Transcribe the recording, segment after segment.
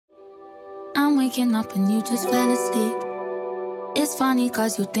waking up and you just fell asleep. It's funny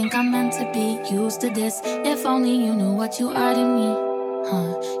cause you think I'm meant to be used to this. If only you knew what you are to me,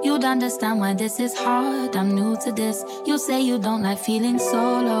 you'd understand why this is hard. I'm new to this. You say you don't like feeling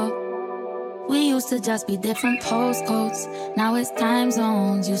solo. We used to just be different postcodes. Now it's time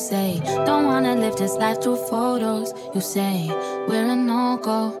zones. You say, don't wanna live this life through photos. You say, we're a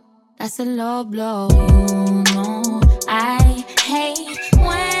no-go. That's a low blow. You know I hate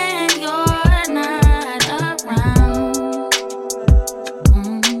when you're not around.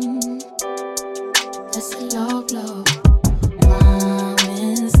 That's a low blow.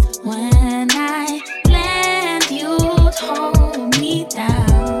 Promise when I land, you'd hold me down.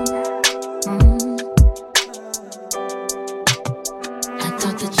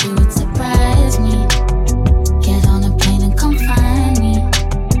 That you would surprise me, get on a plane and come find me,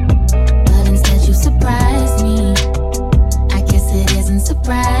 but instead you surprised me. I guess it isn't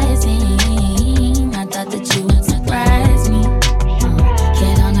surprising. I thought that you would surprise me,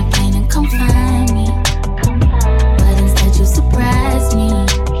 get on a plane and come find me, but instead you surprised me.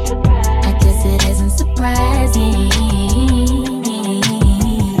 I guess it isn't surprising.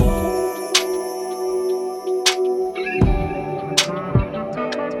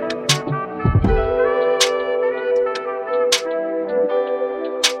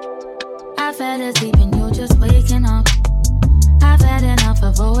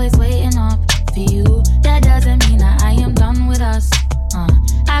 Always waiting up for you. That doesn't mean that I am done with us.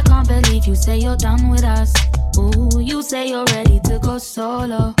 I can't believe you say you're done with us. Ooh, you say you're ready to go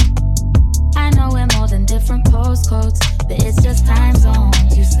solo. I know we're more than different postcodes, but it's just time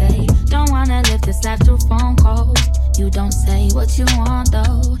zones. You say don't wanna live this life through phone calls. You don't say what you want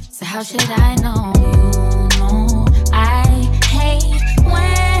though. So how should I know? You know I hate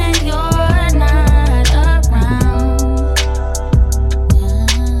when you're not around.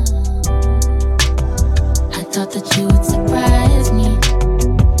 Thought that you would surprise me,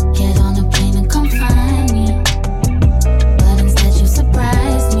 get on a plane and come find me, but instead you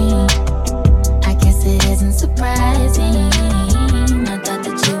surprised me. I guess it isn't surprising. I thought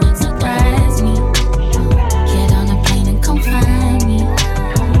that you would surprise me, get on a plane and come find me,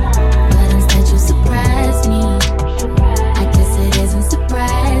 but instead you surprised me. I guess it isn't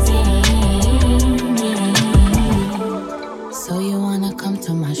surprising. So you wanna come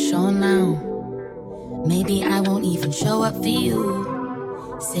to my show now? Maybe I won't even show up for you.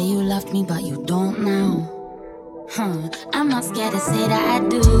 Say you loved me but you don't now. I'm not scared to say that I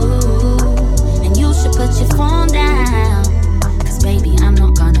do. And you should put your phone down, cause baby I'm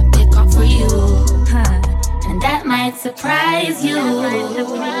not gonna pick up for you. And that might surprise you. I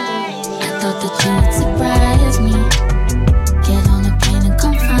thought that you would surprise me, get on a plane and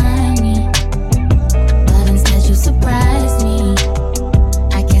come find me, but instead you surprised me.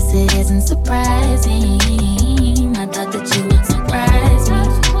 I guess it isn't surprising. I thought that you would surprise me,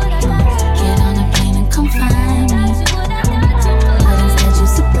 get on a plane and come find me, but instead you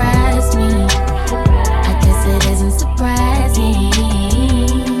surprised me. I guess it isn't surprising.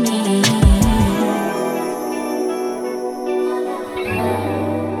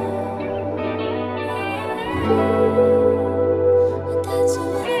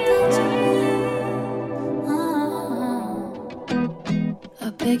 I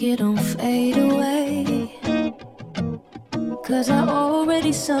beg you don't fade away, cause I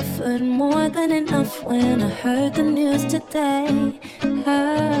already suffered more than enough when I heard the news today.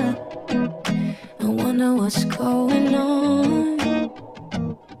 I wonder what's going on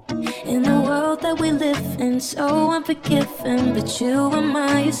in the world that we live in, so unforgiving, but you are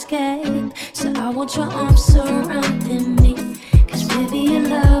my escape. So I want your arms surrounding me, cause baby your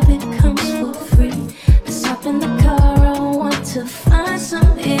love, it comes for free. Let's hop in the car, I want to find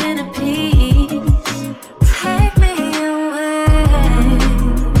some inner peace. Take me away,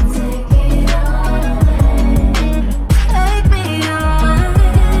 take it all away. Take me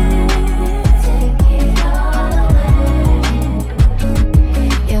away, take it all away.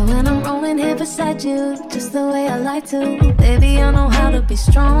 Yeah, when I'm rolling here beside you, just the way I like to. Baby, I know how to be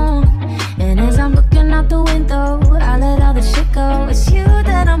strong. And as I'm looking out the window, I let all the shit go. It's you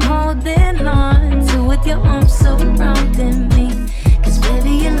that I'm holding on to, with your arms surrounding me. Cause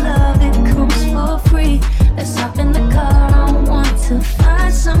baby, your love, it comes for free. Let's hop in the car, I want to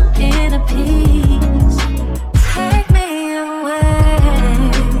find some inner peace. Take me away,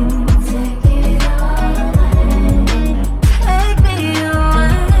 take it all away. Take me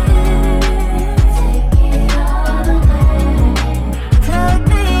away, take it all away. Take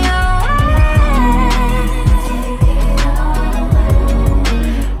me away, take it all away.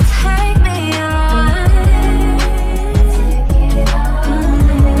 Take me away, take it all away.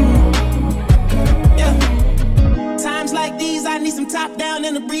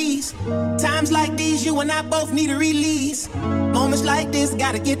 in the breeze. Times like these, you and I both need a release. Moments like this,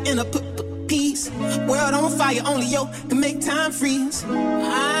 gotta get in a peace. World on fire, only yo can make time freeze.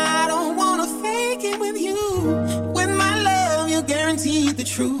 I don't wanna fake it with you. With my love, you're guaranteed the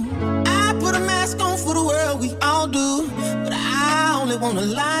truth. I put a mask on for the world, we all do. But I only wanna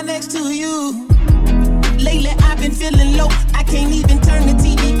lie next to you. Lately I've been feeling low. I can't even turn the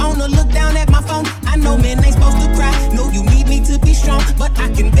TV on or look down at my phone. I know men ain't supposed to cry. Know you need me to be strong, but I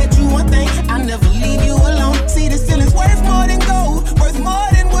can bet you one thing, I'll never leave you alone. See, this feeling's worth more than gold, worth more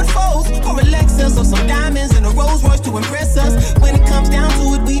than what folds, or a Lexus or some diamonds and a Rolls Royce to impress us. When it comes down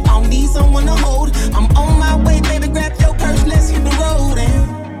to it, we all need someone to hold. I'm on my way, baby, grab your purse, let's hit the road and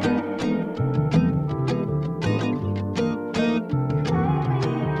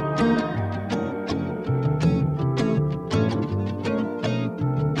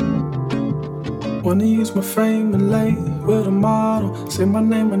wanna use my fame and lay with a model. Say my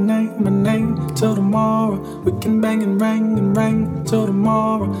name till tomorrow. We can bang and ring till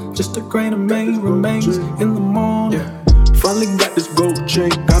tomorrow. Just a grain of May remains in the morning. Yeah. Finally got this gold chain,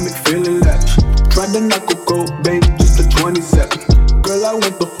 got me feeling lavish. Tried to knock a gold, babe, just a 27. Girl, I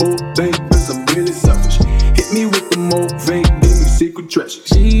want the whole thing, cause I'm really selfish. Hit me with the Movane, give me secret treasure.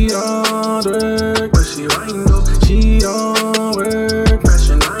 She on work, but she ain't know. She on work,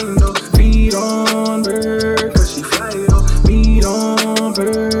 crashing, I know. Feet on work, cause she fly low. Meat on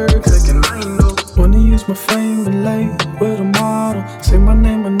work, second I know. Wanna use my fame and lay with a model. Say my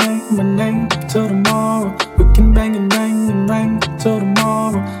name till tomorrow. We can bang and ring till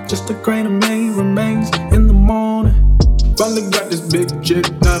tomorrow. Just a grain of May remains in the morning. Finally got this big chick,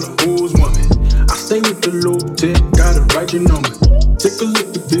 not a who's woman. I stay with the low tech, gotta write your number. Take a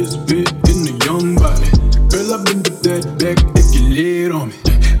look at this bit in the young body. Girl, I've been to that back if you lay it on me.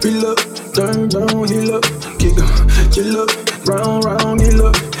 Feel up, turn down, heal up, kick up, chill up, round, heal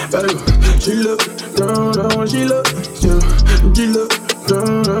up, better go. Chill up, down, chill up, chill up,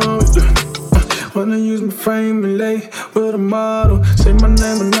 down. Wanna use my fame and lay with a model. Say my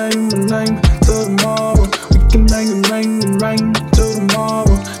name till tomorrow. We can bang and ring till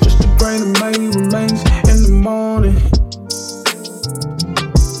tomorrow. Just a grain of May remains in the morning.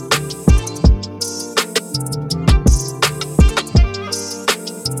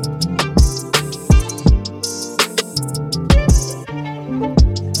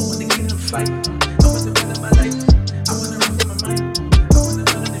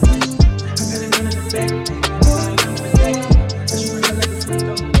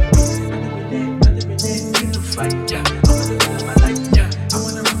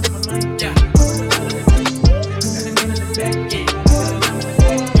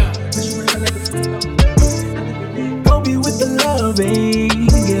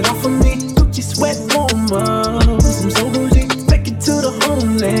 Get off of me, Gucci sweat warmers. I'm so bougie, take it to the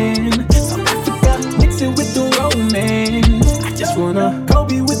homeland. South Africa, mix it with the romance. I just wanna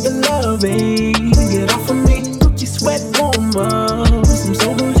Kobe with the loving. Get off of me, Gucci sweat warmers. I'm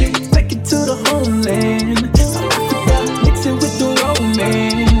so bougie, take it to the homeland. South Africa, mix it with the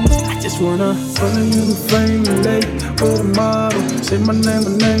romance. I just wanna use the fame and lay with a model. Say my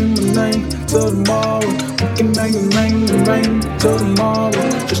name till tomorrow. We can bang and ring till tomorrow.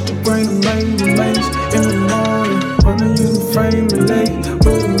 Just a grain of May remains in the morning. Wanna use the frame and lay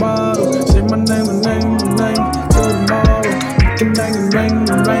with a model. Say my name till tomorrow. We can bang and ring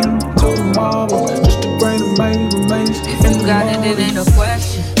till tomorrow. Just a grain of May remains in the morning. If you got it, it ain't a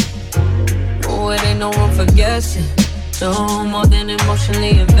question. Oh, it ain't no room for guessing. No more than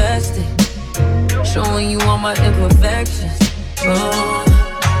emotionally invested. Showing you all my imperfections. Oh,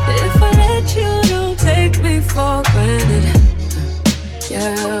 if I let you, don't take me for granted.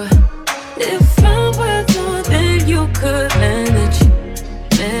 Yeah, if I'm worth more than you could manage,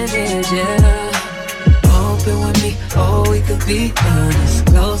 yeah. Open with me, oh, we could be honest.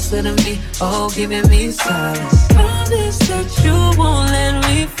 Closer to me, oh, giving me silence. Promise that you won't let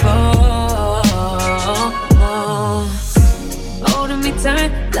me fall. Holding me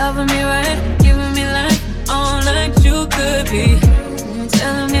tight, loving me right, giving me life all night you could be.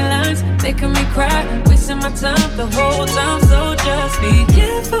 Telling me lies, making me cry, wasting my time the whole time. So just be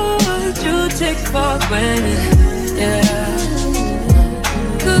careful what you take for granted. Yeah,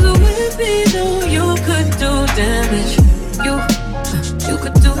 cause with me, though, you could do damage. You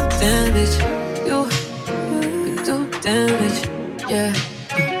could do damage. You could do damage. Yeah,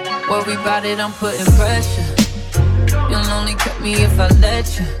 worry about it, I'm putting pressure. You'll only cut me if I let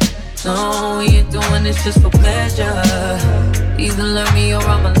you. No, we ain't doing this just for pleasure. Either learn me or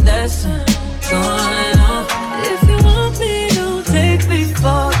I'm a lesson. If you want me, don't take me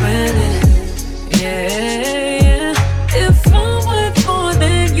for granted. Yeah, if I'm worth more than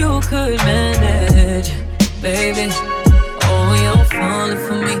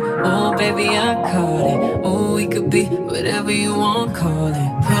call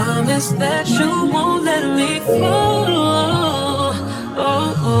it. Promise that you won't let me fall.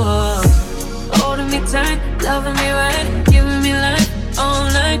 Holding me tight, loving me right, giving me life all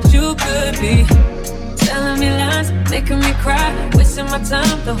night. You could be telling me lies, making me cry, wasting my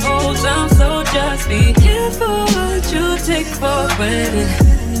time the whole time. So just be careful what you take for granted.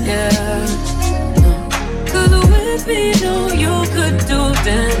 Yeah. Cause with me, no, you could do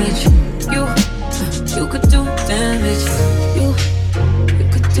damage. You could do damage. You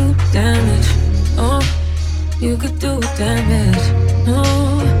could do damage. Oh, you could do damage.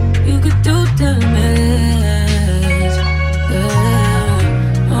 Oh, you could do damage.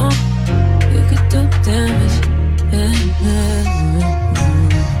 Yeah. Oh, you could do damage. Yeah.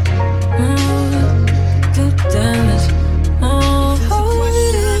 Do damage. Oh,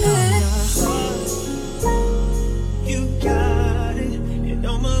 you got it. It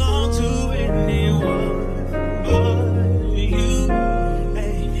don't belong to anyone but you.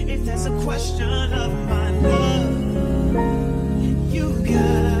 Hey, if that's a question of my love, you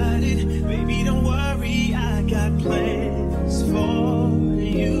got it. Baby, don't worry, I got plans for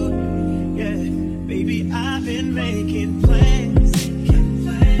you. Yeah, baby, I've been making plans.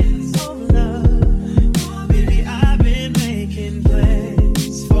 Oh, love. Baby, I've been making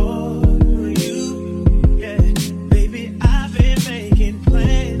plans for you. Yeah, baby, I've been making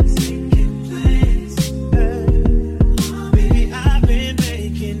plans. Baby, I've been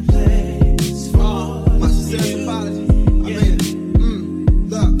making plans for My sincere apology. I made it.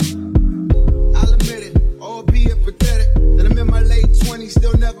 Look, I'll admit it, albeit pathetic, that I'm in my late 20s,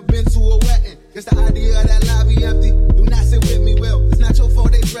 still never been to a wedding. Guess the idea of that lobby empty. Do not sit with me, well, it's not your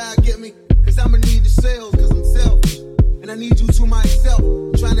fault they try to get me. Cause I'ma need the sales, cause I'm selfish. And I need you to myself.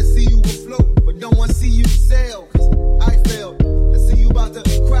 Trying to see you afloat, but don't wanna see you sail. Cause I failed. I see you about to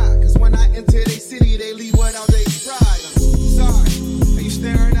cry. Cause when I enter they city, they leave without their pride. I'm sorry. Are you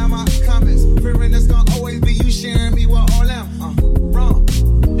staring at my comments? Fearing it's gonna always be you sharing me with all them. Wrong.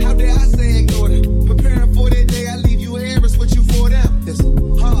 How dare I say ignore them? Preparing for that day I leave you here, it's what you for them. It's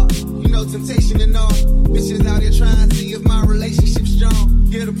hard. You know temptation and all. Bitches out here trying to see if my relationship's strong.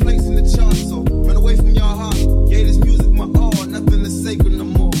 Get a place in the chart, so run away from your heart. Yeah, this music my all, nothing is sacred no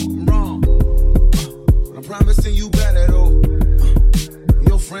more. I'm wrong, but I'm promising you better though.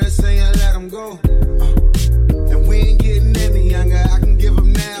 Your friends saying let them go, and we ain't getting any younger. I can give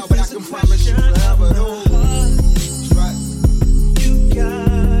them now, but I can promise you forever though. That's right. you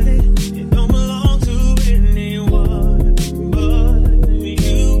got it. It don't belong to anyone but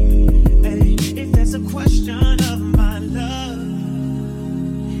you. Hey, if that's a question of my love,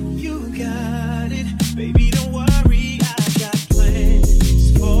 you got it. Baby, don't worry, I got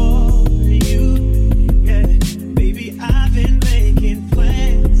plans for you. Yeah, baby, I've been making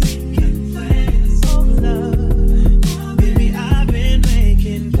plans. Oh, love. Baby, I've been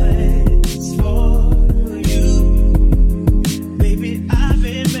making plans for you. Baby, I've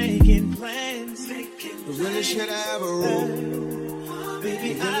been making plans. The realest shit I ever wrote.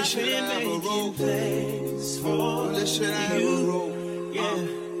 Baby, The I've realest shit I been ever making wrote. plans The for realest shit I ever you. wrote. Yeah.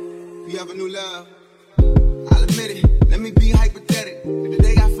 You have a new love. I'll admit it, let me be hypothetical. If the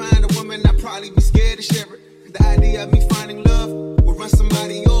day I find a woman, I'd probably be scared to share it. Cause the idea of me finding love will run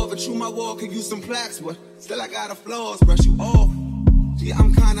somebody off. A true my wall could use some plaques, but still I got a flaws, brush you off. Yeah,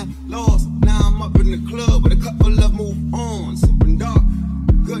 I'm kinda lost. Now I'm up in the club with a couple of move-ons. Sipping dark,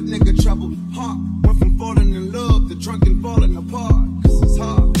 good nigga troubled heart. Went from falling in love to drunk and falling apart. Cause it's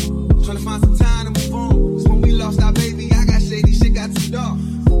hard, trying to find some time to move on. Cause when we lost our baby, I got shady, shit got too dark.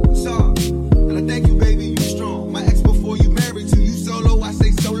 It's hard, and I thank you, baby, you strong. My ex before you married to you solo, I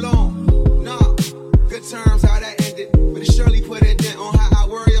say so long. Nah, good terms how that ended, but it surely put a dent on how I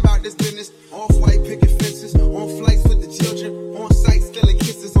worry about this business. Off-white picket fences, on flights with the children, on site stealing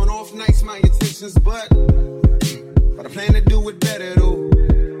kisses, on off nights my intentions, but I plan to do it better though.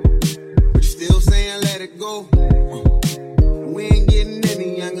 But you still saying let it go. We ain't getting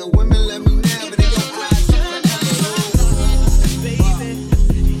any younger. Women let me now, but they gon' eyes forever though. Baby,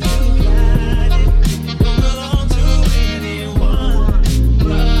 you got it. Don't belong to anyone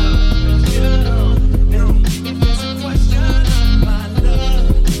but you. Hey, if it's a question of my love,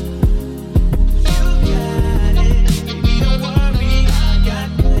 you got it. Baby, don't worry, I got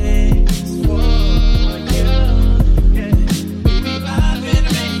plans for you. Yeah, baby, I've been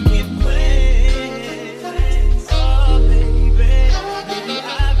making plans. Oh, baby, baby,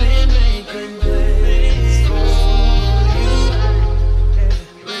 I've been making plans for you. Yeah,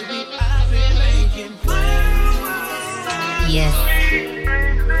 baby, I've been making plans. Yes.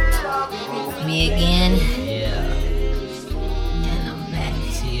 Me again. Yeah, And I'm back.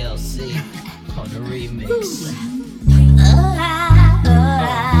 TLC on the remix. I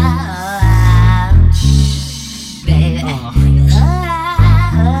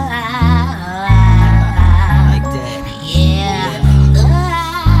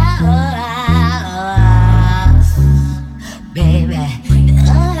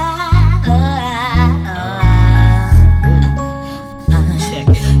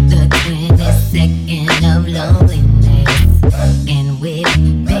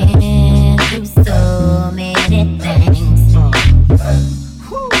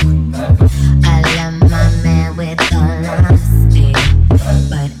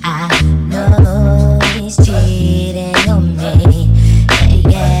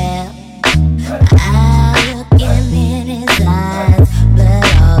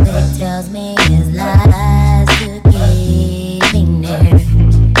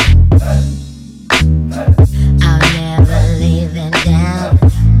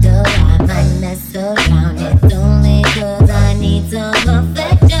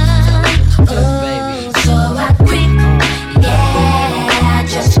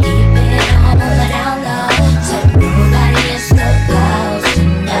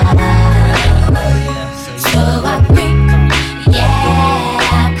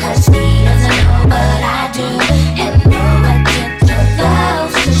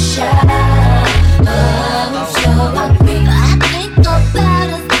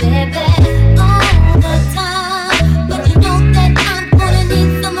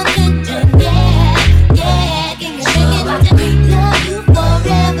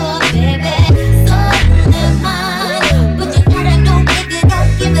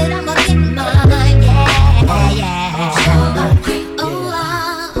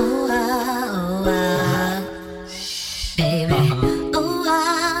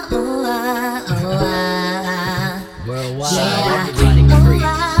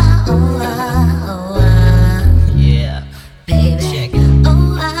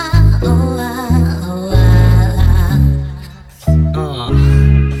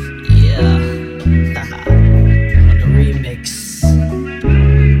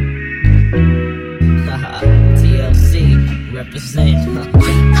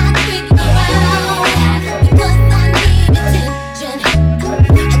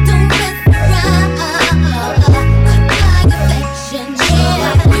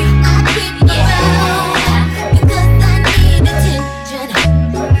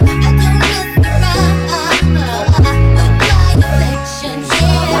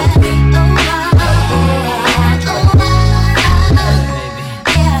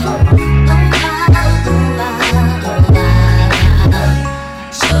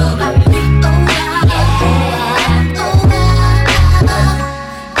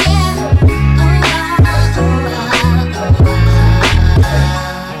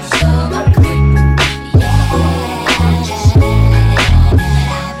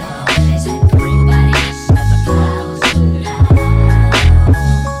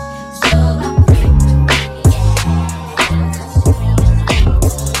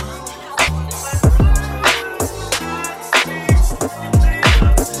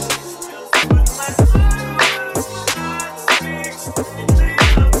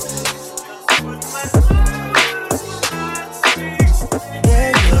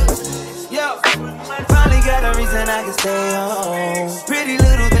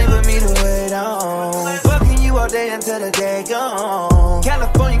until the day gone.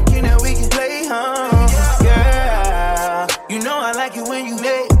 California king that we can play home. Girl, you know I like it when you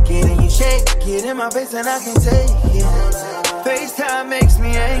naked and you shake it in my face and I can take it. FaceTime makes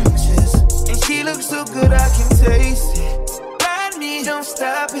me anxious, and she looks so good I can taste it. Ride me, don't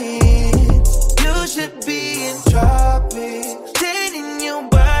stop it. You should be in tropics, dating your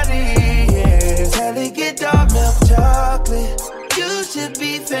body, yeah. Delicate dark milk chocolate. You should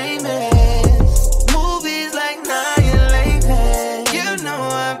be famous. Movies like Annihilation. You know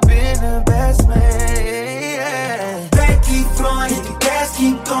I've been the best man. Back keep flowing, the gas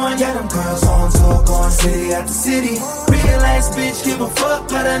keep going. Yeah, them girls on tour, going city after city. Real ass bitch, give a fuck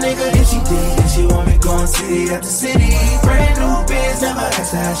about a nigga if she did. And she want me going city after city. Brand new biz, never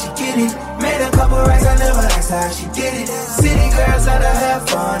asked her how she get it. Made a couple racks, I never asked her how she did it. City girls oughta have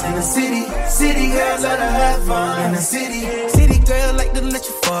fun in the city. City girls oughta have fun in the city. City girl like to let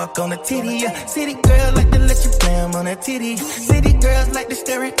you fuck on the titty, yeah. City girl like to let you blam on that titty. City girls like to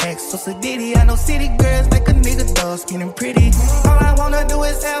stare at X, so Sadiddy. I know city girls like a nigga dog, skin and pretty. All I wanna do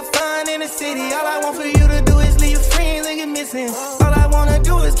is have fun in the city. All I want for you to do is leave your friends and get missing. All I wanna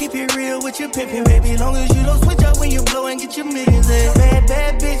do is keep it real with your pimpin', baby. Long as you don't switch up when you blow and get your millions in. Bad,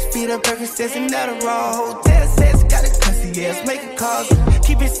 bad bitch, feed up Percocets and Adderall. Hotel sets, got a cussy ass, make a call.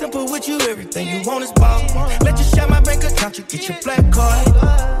 Keep it simple with you, everything you want is ball. Let you share my bank account, you get your black card.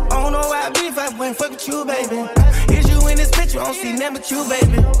 I don't know why I beef, I went fuck with you, baby. Is you in this picture, I don't see nothing but you,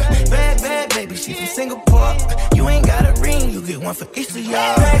 baby. Bad, bad baby, she from Singapore. You ain't got a ring, you get one for each of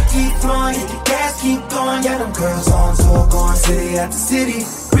y'all. Back keep flowing, the gas keep going. Yeah, them girls on tour, going city after city.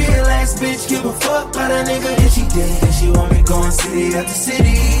 Real ass bitch, give a fuck about a nigga if she did. And she want me going city after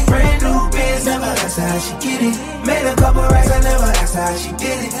city. Brand new biz, never asked her how she get it. Made a couple racks, I never asked her how she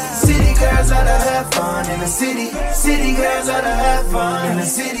did it. City girls oughta have fun in the city. City girls oughta have fun in the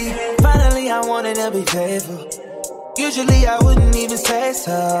city. Finally, I wanted to be faithful. Usually I wouldn't even say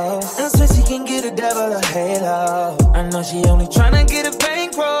so. And so she can get a devil a halo. I know she only tryna get a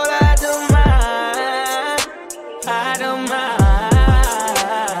bankroll. I don't mind, I don't mind.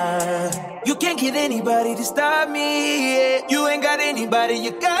 You can't get anybody to stop me, yeah. You ain't got anybody,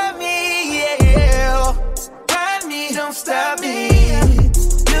 you got me, yeah. Ride me, don't stop me.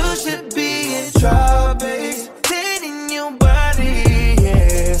 You should be in tropics, dating your body,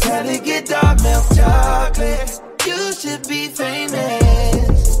 yeah. Delicate dark milk chocolate. You should be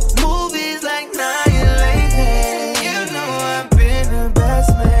famous. Movies like Annihilation. You know I've been the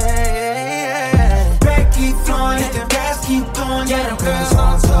best man. Back keep flowing, the gas keep going. Yeah, them girls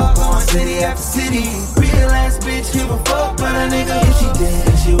on tour, going city after city. Real ass bitch, give a fuck about a nigga if she did.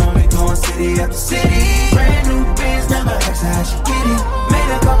 And she want me going city after city. Brand new biz, never asked her how she get it. Made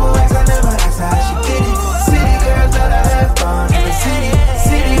a couple racks, I never asked her how she get it. City girls oughta have fun in the city.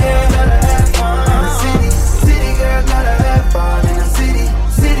 City girls oughta have fun in the city. City girls gotta have fun in the city.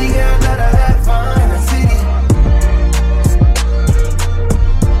 City girls gotta have fun in the city.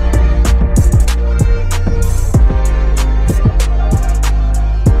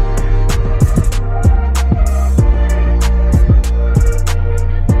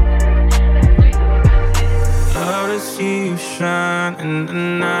 Love to see you shine in the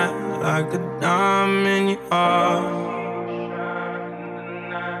night like a diamond in your heart.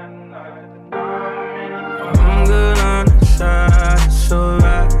 I'm good on the side, it's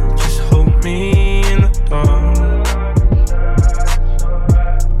alright. Just hold me in the dark.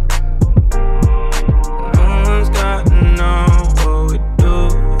 No one's got to know what we do.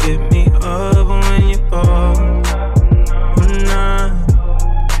 Hit me up when you're bored. One night,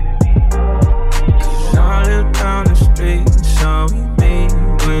 'cause I live down the street, so we meet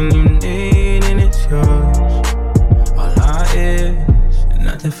when you need and it's yours. All I is, and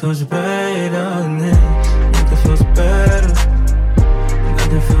nothing feels better than this. Nothing feels better.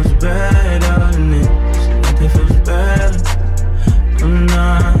 Nothing feels better than this. Nothing feels better. I'm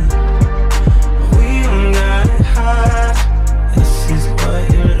not. We don't got it high. This is what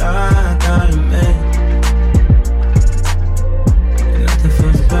you like, I admit. Nothing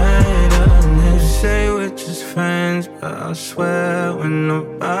feels better than this. Say we're just friends, but I swear when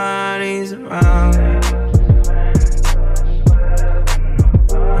nobody's around,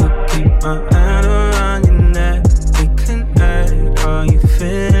 you keep my hand around your neck. We connect. Are you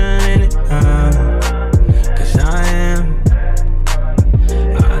feeling it now? 'Cause I am.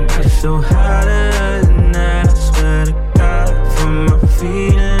 I got so high than that. I swear to God, from my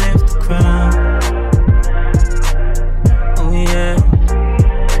feet and lift the ground. Oh yeah,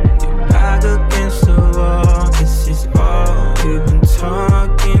 you're back against the wall. This is all we've been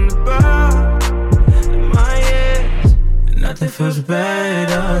talking about in my ears. Nothing feels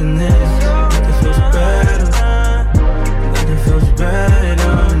better than this. Nothing feels better.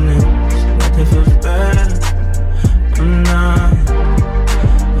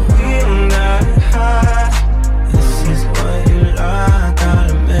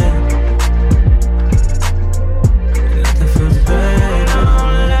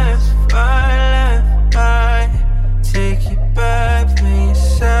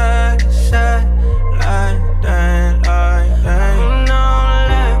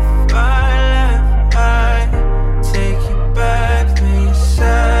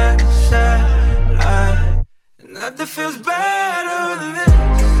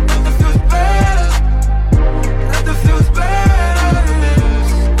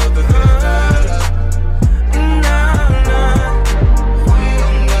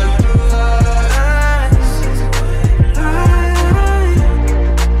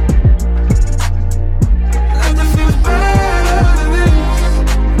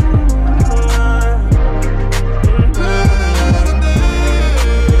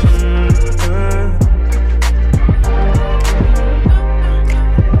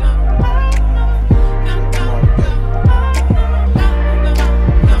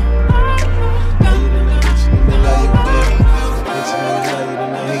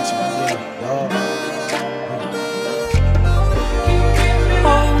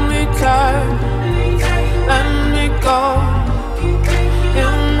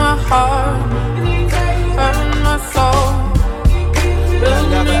 heart, hurt my soul.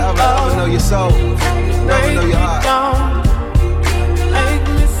 Never ever know your soul. Never know your heart. Down, make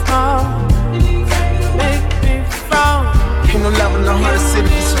me smile, make me frown. Ain't no love in the heart of the city,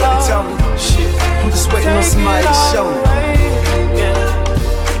 just what they tell me. Shit, I'm just waiting on somebody to show me.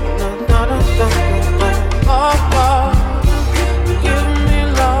 Give me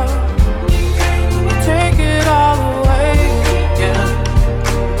love, take it all away.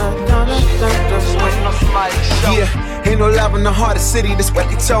 Yeah, ain't no love in the heart of the city, that's what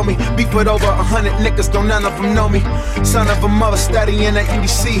they tell me. Beef with over 100 niggas, don't none of them know me. Son of a mother studying at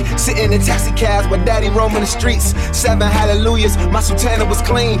UDC, sitting in taxi cabs with daddy roaming the streets. 7 hallelujahs, my sultana was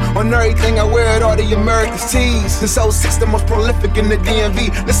clean. On everything I wear it, all the American tees. This 06, the most prolific in the DMV.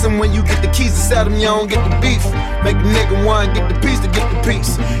 Listen, when you get the keys to sell them, you don't get the beef. Make a nigga one, get the piece to get the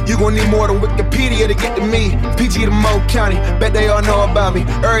piece. You gon' need more than Wikipedia to get to me. PG to Mo County, bet they all know about me.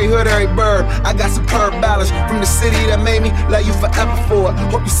 Every hood, every bird, I got superb balance. From the city that made me, love you forever for it.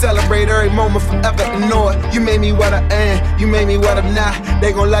 Hope you celebrate every moment, forever ignore it. You made me what I am, you made me what I'm not.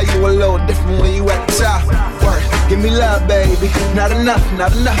 They gon' love you a little different when you at the top. Work, give me love, baby. Not enough,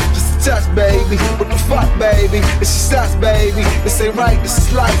 just a touch, baby. What the fuck, baby? It's just us, baby. This ain't right, this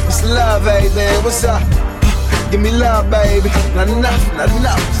is life, it's love, baby. What's up? Give me love, baby. Not enough,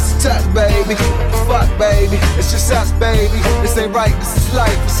 just a touch, baby. What the fuck, baby? It's just us, baby. This ain't right, this is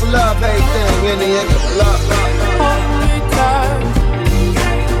life, it's love, baby. In the end, love. Hold me tight,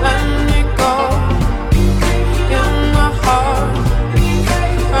 let me go. In my heart,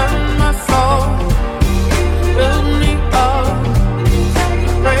 hurt my soul. Build me up,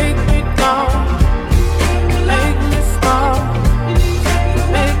 break me down, make me smile,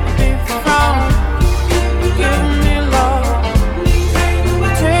 make me frown. Give me love,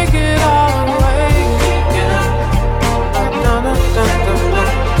 take it all away.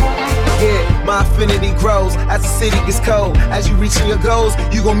 Yeah, my affinity grows as the city gets cold. As you reaching your goals,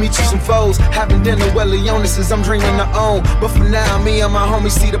 you gon' meet you some foes. Having dinner with Leonis I'm dreaming to own. But for now, me and my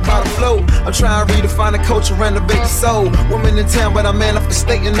homies see the bottom float. I'm trying to redefine the culture, renovate the soul. Women in town, but I'm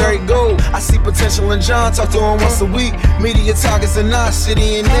manifesting every goal. I see potential in John, talk to him once a week. Media targets in our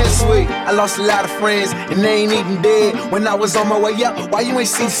city and this week. I lost a lot of friends, and they ain't even dead. When I was on my way up, why you ain't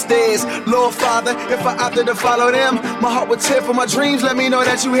see the stairs? Lord Father, if I opted to follow them, my heart would tear for my dreams, let me know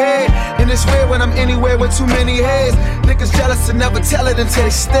that you here. And it's weird when I'm anywhere with too many heads. Niggas jealous and never tell it until they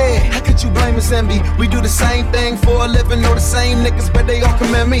stare. How could you blame us, envy? We do the same thing for a living, know the same niggas, but they all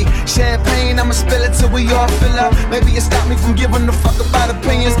commend me. Champagne, I'ma spill it till we all fill up. Maybe it stopped me from giving a fuck about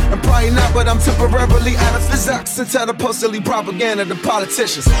opinions, and probably not, but I'm temporarily out of physics and tell the postally propaganda to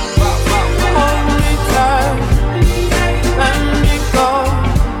politicians. Hold me tight, let me go.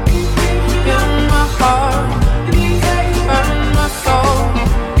 In my heart, hurt my soul.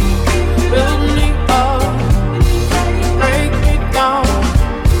 Build me up, break me down,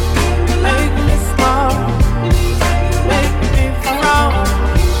 make me smile, make me frown.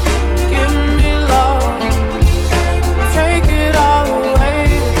 Give me love, take it all away.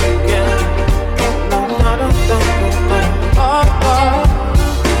 Yeah.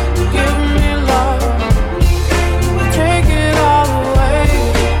 Give me love, take it all away.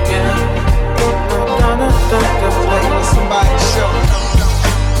 Yeah. Somebody show.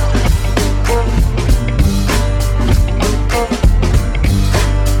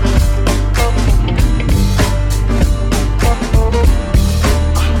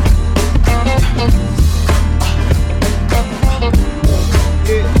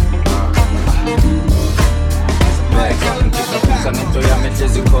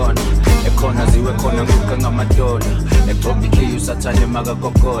 Ekhona ziwe khona nguka ngamadoda eprobiki usathane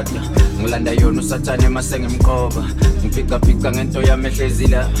makagogoda ngilanda yona usathane masengimqoba ngipika ngento yami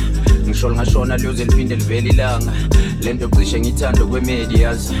ehlezila ngisho ngashona liyoze liphinde livele ilanga lento cishe ngithanda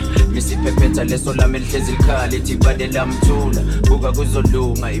kwemedias misiphephetha leso lami elihlezi likhala ethi bade lamthula buka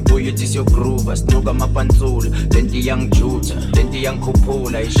kuzolunga ibuye ithi siyogroove sinuka amapantsula lento iyangijutha lento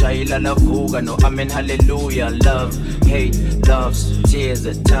iyangikhuphula ishayila lavuka no amen hallelujah love hate loves tears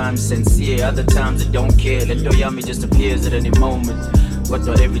at times sincere other times it don't care lento yami just appears at any moment but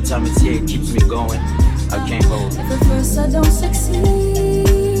every time it's here it keeps me going I can't hold it. If at first I don't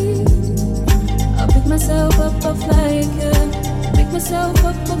succeed, I'll pick myself up, I'll fly again. Pick myself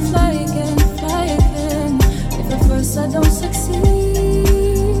up, I'll fly again, fly again. If at first I don't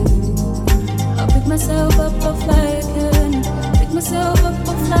succeed, I'll pick myself up, I'll fly again. Pick myself up,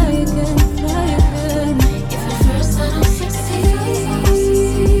 I'll fly again, fly again. If at first I don't succeed,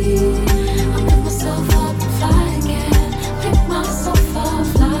 I'll pick myself up, I'll fly again. Pick myself up,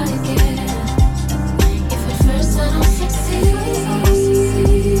 fly again. If at first I don't succeed,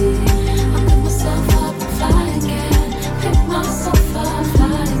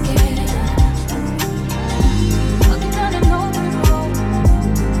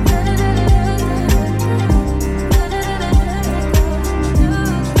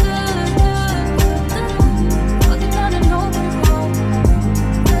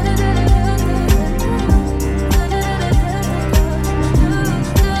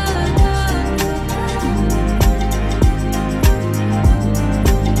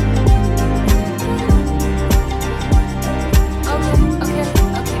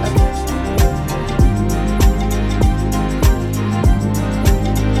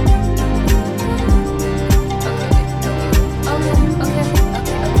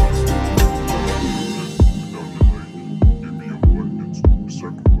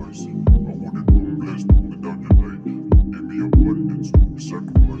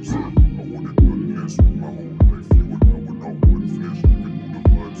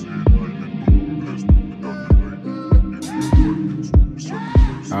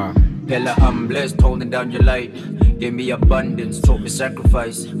 Pella, I'm blessed, holding down your light. Gave me abundance, taught me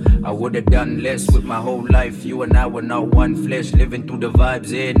sacrifice. I would have done less with my whole life. You and I were not one flesh, living through the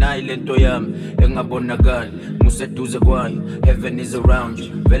vibes. Nailento yam, engabonagan, museduze kwayo. Heaven is around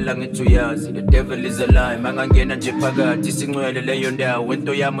you, vela ngetuyazi. The devil is a lie, mangangena nje phakathi. Singcwele leyo ndawo,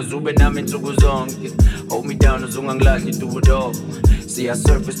 into yami uzube nami nsuku zonke. Hold me down, uzungangilahli do it all. See, I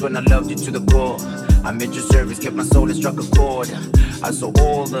surfaced when I loved you to the core. I made your service, kept my soul and struck a chord. I saw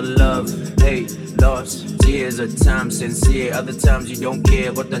all the love, hate, loss, tears. At times sincere, other times you don't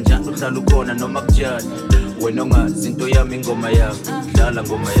care. Kodwa njalo uhlala ukhona noma kujani. Wena ungazi into yami ingoma yakho, dlala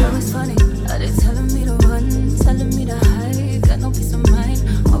ngoma yakho. Always funny, are they telling me to run, telling me to hide? Got no peace of mind.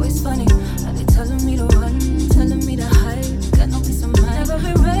 Always funny, are they telling me to run, telling me to hide? Got no peace of mind. Never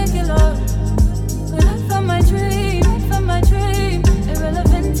been regular, but I found my dream,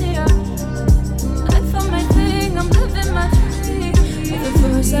 irrelevant to you. I found my thing, I'm living my dream. At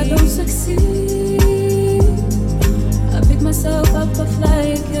first I don't succeed, I pick myself up, I fly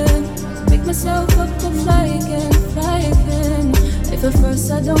again. Pick myself up, I fly again, fly again. If at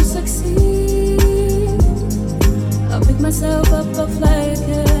first I don't succeed, I'll pick myself up, I fly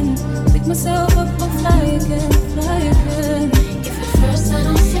again. Pick myself up, I fly again, fly again. If at first I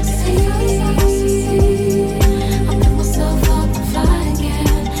don't succeed,